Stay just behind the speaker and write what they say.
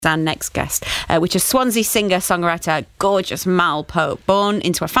Our next guest, which is Swansea singer-songwriter, gorgeous Mal Pope. Born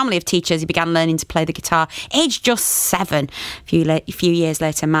into a family of teachers, he began learning to play the guitar aged just 7. A few years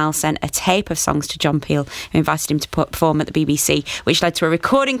later, Mal sent a tape of songs to John Peel, who invited him to perform at the BBC, which led to a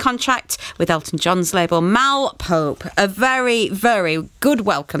recording contract with Elton John's label. Mal Pope, a very, very good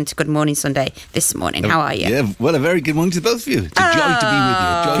welcome to Good Morning Sunday this morning. How are you? Yeah, well, a very good morning to both of you. It's a joy to be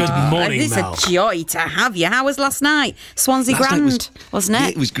with you. Good morning, Mal. It's a joy to have you. How was last night? Swansea Grand, wasn't it? Yeah,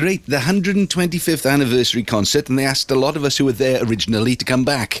 it was great. The 125th anniversary concert, and they asked a lot of us who were there originally to come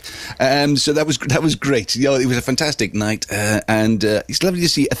back. So that was great. You know, it was a fantastic night, and it's lovely to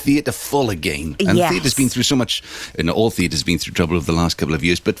see a theatre full again. And yes. Theatre's been through so much. All theatre's been through trouble over the last couple of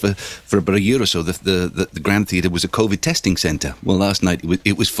years. But for about a year or so, the Grand Theatre was a COVID testing centre. Well, last night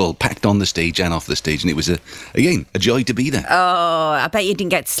it was full, packed on the stage and off the stage, and it was a joy to be there. Oh, I bet you didn't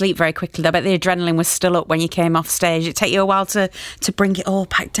get to sleep very quickly. I bet the adrenaline was still up when you came off stage. It take you a while to bring it all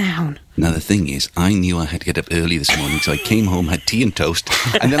back down. Now, the thing is, I knew I had to get up early this morning, so I came home, had tea and toast,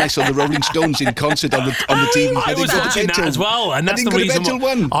 and then I saw the Rolling Stones in concert on the TV. I was watching that as well, and that's the reason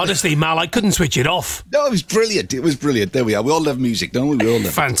why. Honestly, Mal, I couldn't switch it off. No, it was brilliant. It was brilliant. There we are. We all love music, don't we? We all love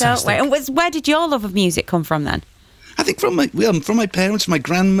it. Fantastic. And where did your love of music come from then? I think from my parents, my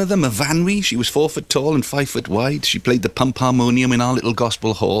grandmother, Mavanwi. She was 4 foot tall and 5 foot wide. She played the pump harmonium in our little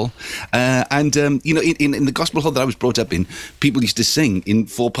gospel hall. In the gospel hall that I was brought up in, people used to sing in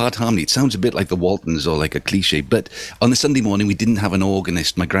 4-part harmony. It sounds a bit like the Waltons or like a cliche, but on the Sunday morning, we didn't have an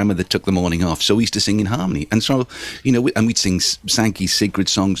organist. My grandmother took the morning off, so we used to sing in harmony. And so, and we'd sing Sankey's sacred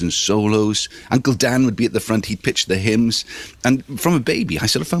songs and solos. Uncle Dan would be at the front. He'd pitch the hymns. And from a baby, I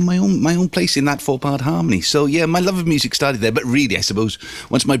sort of found my own place in that 4-part harmony. So, yeah, my love of music started there, but really, I suppose,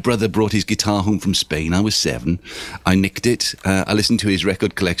 once my brother brought his guitar home from Spain, I was 7. I nicked it. I listened to his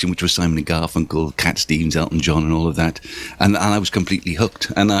record collection, which was Simon & Garfunkel, Cat Stevens, Elton John, and all of that, and I was completely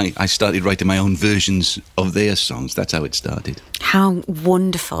hooked. And I started writing my own versions of their songs. That's how it started. How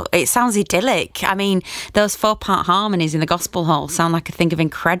wonderful. It sounds idyllic. I mean, those 4-part harmonies in the gospel hall sound like a thing of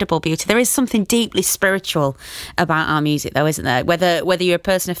incredible beauty. There is something deeply spiritual about our music, though, isn't there? Whether you're a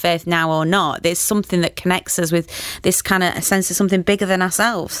person of faith now or not, there's something that connects us with this kind of a sense of something bigger than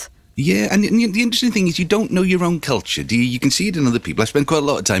ourselves. Yeah, and the interesting thing is you don't know your own culture, do you? You can see it in other people. I spent quite a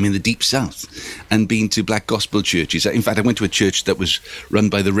lot of time in the Deep South and been to black gospel churches. In fact, I went to a church that was run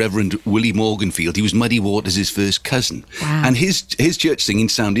by the Reverend Willie Morganfield. He was Muddy Waters' first cousin. Wow. And his church singing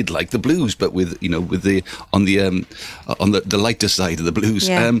sounded like the blues, but with the lighter side of the blues.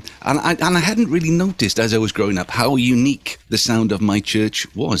 Yeah. And I hadn't really noticed as I was growing up how unique the sound of my church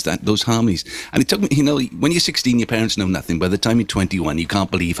was, those harmonies. And it took me, when you're 16, your parents know nothing. By the time you're 21, you can't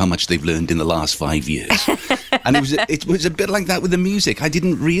believe how much they've learned in the last 5 years. And it was a bit like that with the music. I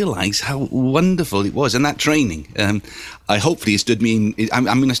didn't realise how wonderful it was. And that training, I hopefully stood me in.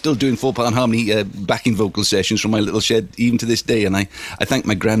 I'm still doing 4-part harmony backing vocal sessions from my little shed even to this day. And I thank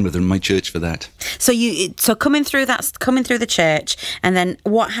my grandmother and my church for that. So coming through the church, and then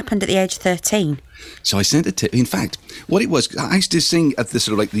what happened at the age of 13? So I sent it to. In fact, what it was, I used to sing at the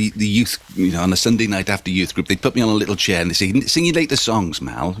sort of like the youth, on a Sunday night after youth group. They'd put me on a little chair and they say, "Sing your latest songs,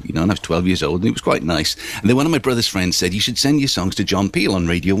 Mal." And I was 12 years old, and it was quite nice. And then one of my brother's friends said, "You should send your songs to John Peel on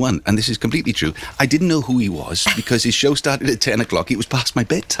Radio 1." And this is completely true. I didn't know who he was because his show started at 10 o'clock. It was past my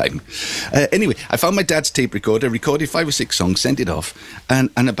bedtime. Anyway, I found my dad's tape recorder, recorded 5 or 6 songs, sent it off, and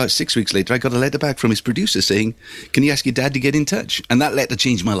about 6 weeks later, I got a letter back from his producer saying, "Can you ask your dad to get in touch?" And that letter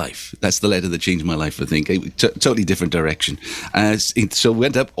changed my life. That's the letter that changed my life, I think. Totally different direction. So we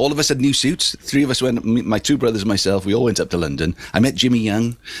went up. All of us had new suits. 3 of us went. My 2 brothers and myself. We all went up to London. I met Jimmy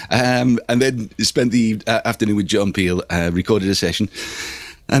Young, and then spent the afternoon with John Peel. Recorded a session.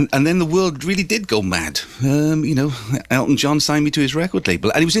 And then the world really did go mad. Elton John signed me to his record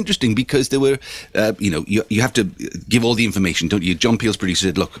label. And it was interesting because there were, you have to give all the information, don't you? John Peel's producer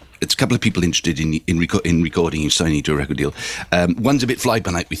said, "Look, it's a couple of people interested in recording you, signing you to a record deal. One's a bit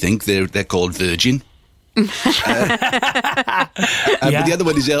fly-by-night, we think. They're called Virgin." But the other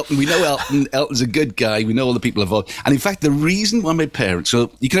one is Elton. We know Elton. Elton's a good guy. We know all the people involved. And in fact, the reason why my parents...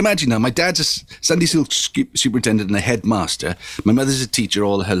 So you can imagine now, my dad's a Sunday school superintendent and a headmaster. My mother's a teacher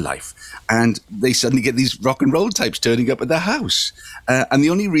all her life. And they suddenly get these rock and roll types turning up at their house. And the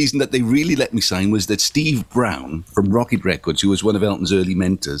only reason that they really let me sign was that Steve Brown from Rocket Records, who was one of Elton's early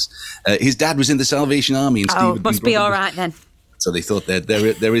mentors, his dad was in the Salvation Army. And Steve must be all right then. So they thought that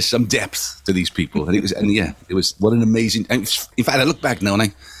there is some depth to these people, and it was what an amazing. In fact, I look back now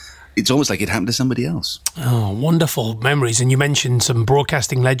and it's almost like it happened to somebody else. Oh, wonderful memories! And you mentioned some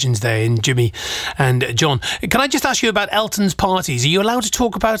broadcasting legends there in Jimmy and John. Can I just ask you about Elton's parties? Are you allowed to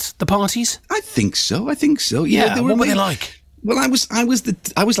talk about the parties? I think so. Yeah, what were they like? Well, I was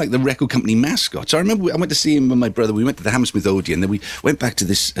like the record company mascot. So I remember I went to see him with my brother. We went to the Hammersmith Odeon, then we went back to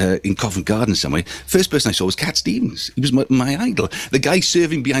this in Covent Garden somewhere. First person I saw was Cat Stevens. He was my idol. The guy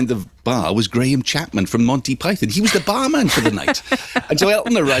serving behind the bar was Graham Chapman from Monty Python. He was the barman for the night. And so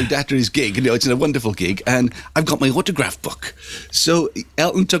Elton arrived after his gig. It's a wonderful gig, and I've got my autograph book. So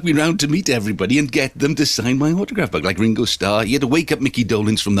Elton took me round to meet everybody and get them to sign my autograph book, like Ringo Starr. He had to wake up Mickey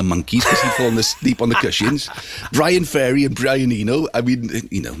Dolenz from the Monkees because he'd fallen asleep on the cushions. Brian Ferry and Brian Eno. I mean,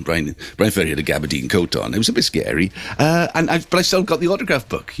 Brian Ferry had a gabardine coat on. It was a bit scary. But I still got the autograph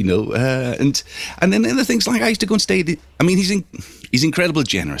book, and then other things like I used to go and stay. He's incredibly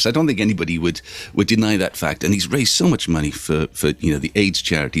generous. I don't think anybody would deny that fact. And he's raised so much money for the AIDS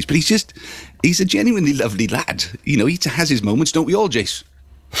charities. But he's a genuinely lovely lad. He has his moments, don't we all, Jace?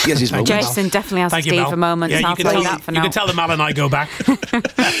 He has his moments. Jason definitely has Steve moments. Yeah, I'll tell that for now. You can tell them Mal and I go back. But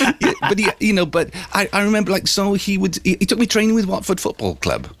I remember he took me training with Watford Football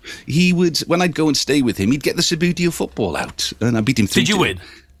Club. He would, when I'd go and stay with him, he'd get the Subbuteo football out, and I beat him 3-2. Did you win?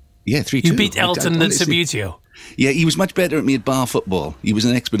 Yeah, 3-2. You beat Elton at Subbuteo. Yeah, he was much better at me at bar football. He was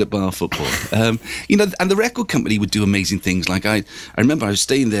an expert at bar football. And the record company would do amazing things. Like I remember I was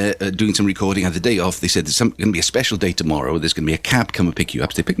staying there doing some recording. I had the day off. They said there's going to be a special day tomorrow. There's going to be a cab come and pick you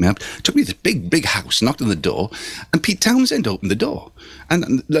up. So they picked me up, took me to this big house, knocked on the door, and Pete Townsend opened the door.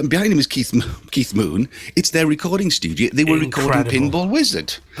 And behind him is Keith Moon. It's their recording studio. They were recording Pinball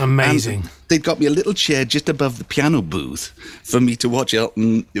Wizard. Amazing. And they'd got me a little chair just above the piano booth for me to watch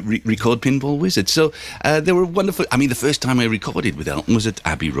Elton record Pinball Wizard. So they were wonderful. I mean, the first time I recorded with Elton was at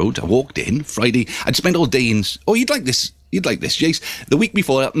Abbey Road. I walked in Friday. I'd spent all day in... Oh, you'd like this, Jace. The week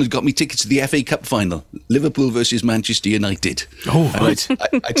before, Elton had got me tickets to the FA Cup final, Liverpool versus Manchester United. Oh, right.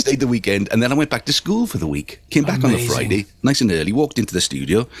 I'd stayed the weekend, and then I went back to school for the week. Came back on a Friday, nice and early, walked into the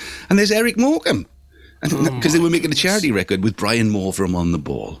studio, and there's Eric Morecambe. Because they were making a charity record with Brian Moore from On the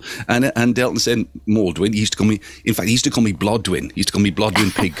Ball. And Elton said Maldwin. He used to call me Blodwin. He used to call me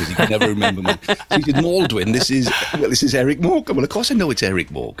Blodwin Pig because he could never remember me. So he said, Maldwin, this is Eric Morecambe. Well, of course I know it's Eric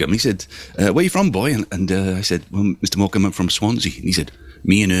Morecambe. He said, where are you from, boy? And I said, well, Mr. Morecambe, I'm from Swansea. And he said,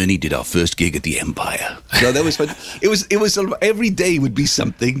 me and Ernie did our first gig at the Empire. So that was fun. It was sort of, every day would be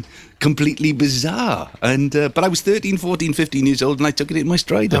something completely bizarre. And but I was 13, 14, 15 years old and I took it in my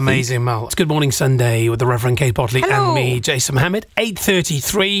stride. Amazing, Mal. It's Good Morning Sunday with the Reverend Kate Botley Hello. and me, Jason Mohammed.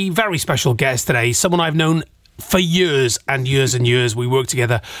 8:33, very special guest today, someone I've known for years and years and years. We worked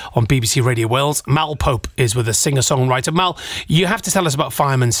together on BBC Radio Wales. Mal Pope is with us, singer-songwriter. Mal, you have to tell us about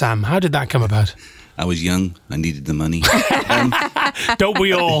Fireman Sam. How did that come about? I was young. I needed the money. Don't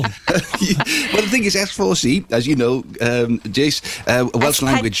we all? Well, the thing is, S4C, as you know, Jace, Welsh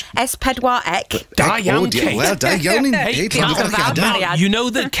language. Espedwar Ek. Da iawn, Kate. Well, da iawn, Kate. You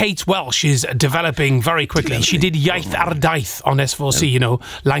know that Kate Welsh is developing very quickly. She did Iaith ar Daith on S4C,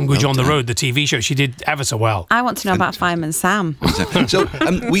 Language on the Road, the TV show. She did ever so well. I want to know about Fireman Sam. So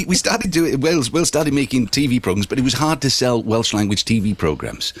we started doing Wales started making TV programmes, but it was hard to sell Welsh language TV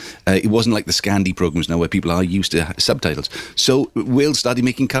programmes. It wasn't like the Scandi programmes now where people are used to subtitles. So Wales started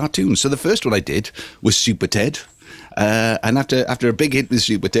making cartoons. So the first one I did was Super Ted. And after a big hit with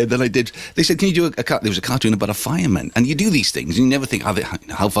Super Ted, then they said, can you do there was a cartoon about a fireman. And you do these things and you never think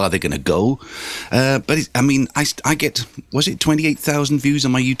how far they're going to go. But I get, was it 28,000 views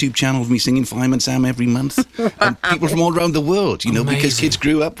on my YouTube channel of me singing Fireman Sam every month? And people from all around the world, because kids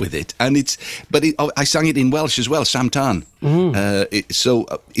grew up with it. And I sang it in Welsh as well, Sam Tan. So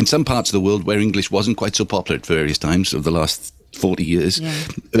in some parts of the world where English wasn't quite so popular at various times of the last 40 years.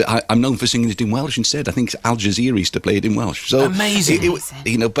 Yeah. I'm known for singing it in Welsh instead. I think Al Jazeera used to play it in Welsh. So amazing.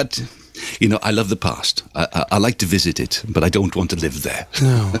 But I love the past. I like to visit it, but I don't want to live there.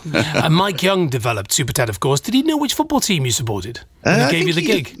 No. And Mike Young developed Super Ted, of course. Did he know which football team you supported when he gave you the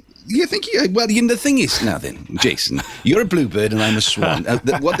gig? You think? Well, the thing is now then, Jason, you're a bluebird and I'm a swan.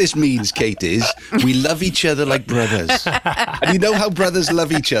 What this means, Kate, is we love each other like brothers, and you know how brothers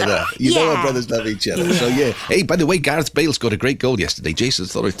love each other. You know how brothers love each other. So yeah. Hey, by the way, Gareth Bale scored a great goal yesterday. Jason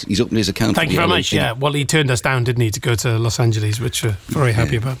thought he's opened his account. Thank you very much. Yeah. Well, he turned us down, didn't he, to go to Los Angeles, which we're very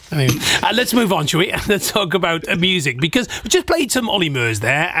happy about. Anyway, let's move on, shall we? Let's talk about music, because we just played some Ollie Murs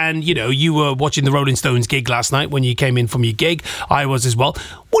there, and you were watching the Rolling Stones gig last night when you came in from your gig. I was as well.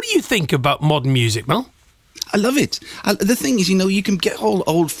 What do you think about modern music, Mel? I love it. The thing is, you can get all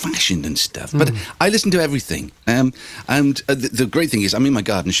old-fashioned and stuff, but I listen to everything. And the great thing is, I'm in my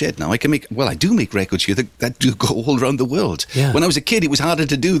garden shed now. I do make records here that do go all around the world. Yeah. When I was a kid, it was harder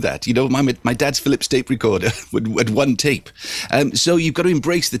to do that. My dad's Philips tape recorder with one tape. So you've got to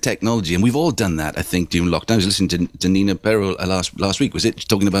embrace the technology, and we've all done that, I think, during lockdown. I was listening to Nina Perro last week, was it? She's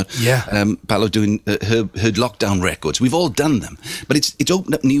talking about Paolo doing her lockdown records. We've all done them, but it's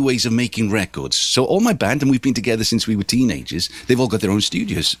opened up new ways of making records. So all my band, and we've been together since we were teenagers, they've all got their own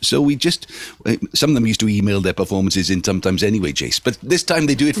studios. So some of them used to email their performances in sometimes anyway, Jace, but this time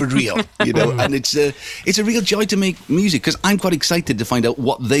they do it for real, and it's a real joy to make music, because I'm quite excited to find out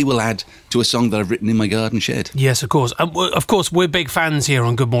what they will add to a song that I've written in my garden shed. Yes, of course. Of course, we're big fans here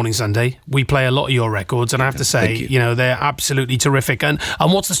on Good Morning Sunday. We play a lot of your records, and I have to say, they're absolutely terrific. And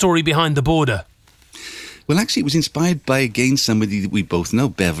what's the story behind The Border? Well, actually, it was inspired by, again, somebody that we both know,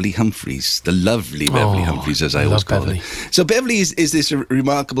 Beverly Humphries, the lovely Beverly Humphries, as I always call her. So Beverly is this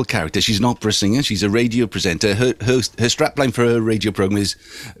remarkable character. She's an opera singer. She's a radio presenter. Her strapline for her radio program is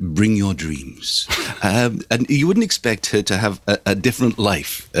 "Bring Your Dreams," and you wouldn't expect her to have a different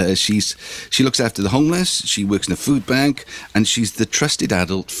life. She looks after the homeless. She works in a food bank, and she's the trusted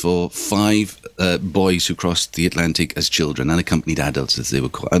adult for 5 boys who crossed the Atlantic as children, unaccompanied adults, as they were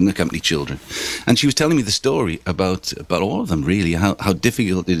called, unaccompanied children. And she was telling me the story about all of them, really, how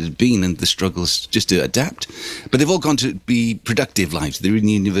difficult it has been and the struggles just to adapt. But they've all gone to be productive lives. They're in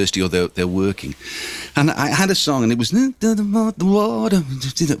university or they're working. And I had a song, and it was the water.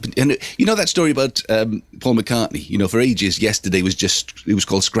 And that story about Paul McCartney. For ages, yesterday it was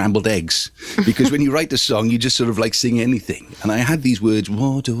called Scrambled Eggs, because when you write a song, you just sort of like sing anything. And I had these words,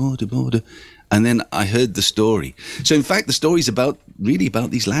 water, water, water. And then I heard the story. So, in fact, the story's really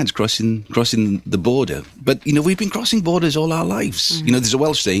about these lads crossing the border. But, we've been crossing borders all our lives. Mm-hmm. There's a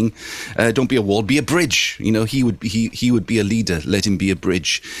Welsh saying, don't be a wall, be a bridge. He would be a leader, let him be a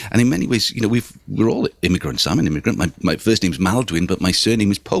bridge. And in many ways, we're all immigrants. I'm an immigrant. My first name's Maldwyn, but my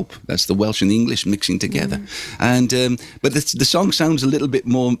surname is Pope. That's the Welsh and the English mixing together. Mm-hmm. And but the song sounds a little bit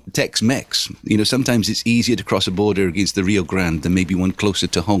more Tex-Mex. Sometimes it's easier to cross a border against the Rio Grande than maybe one closer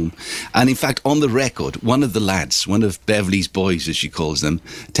to home. And in fact, on the record, one of the lads, one of Beverly's boys, as she calls them,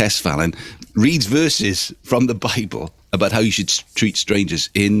 Tess Fallon, reads verses from the Bible about how you should treat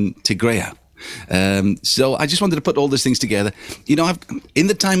strangers in Tigray. So I just wanted to put all those things together. In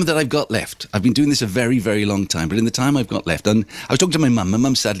the time that I've got left, I've been doing this a very, very long time, but in the time I've got left, and I was talking to my mum. My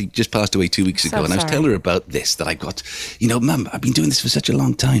mum sadly just passed away 2 weeks ago, and I was telling her about this, that I got, Mum, I've been doing this for such a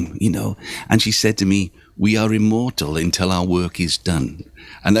long time, and she said to me, we are immortal until our work is done.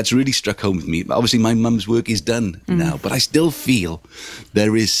 And that's really struck home with me. Obviously, my mum's work is done now, but I still feel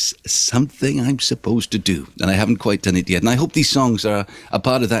there is something I'm supposed to do, and I haven't quite done it yet. And I hope these songs are a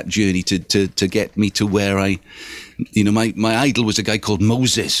part of that journey to get me to where my idol was a guy called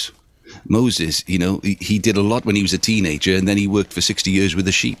Moses. Moses, he did a lot when he was a teenager, and then he worked for 60 years with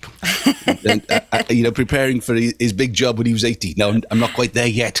the sheep, and, preparing for his big job when he was 80. Now, I'm not quite there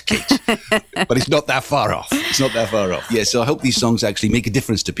yet, Kate, but it's not that far off. Yeah, so I hope these songs actually make a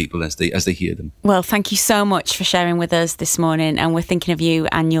difference to people as they hear them. Well, thank you so much for sharing with us this morning, and we're thinking of you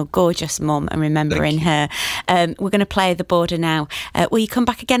and your gorgeous mum and remembering her. We're going to play The Border now. Will you come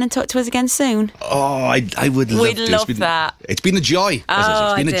back again and talk to us again soon? Oh, I would love to. We'd love that. It's been a joy.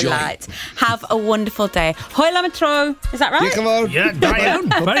 It's been a joy. Have a wonderful day. Hwyl am y tro. Is that right? Yeah, come on. Yeah, Diane.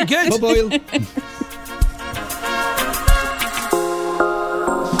 Very good. Bob Oil.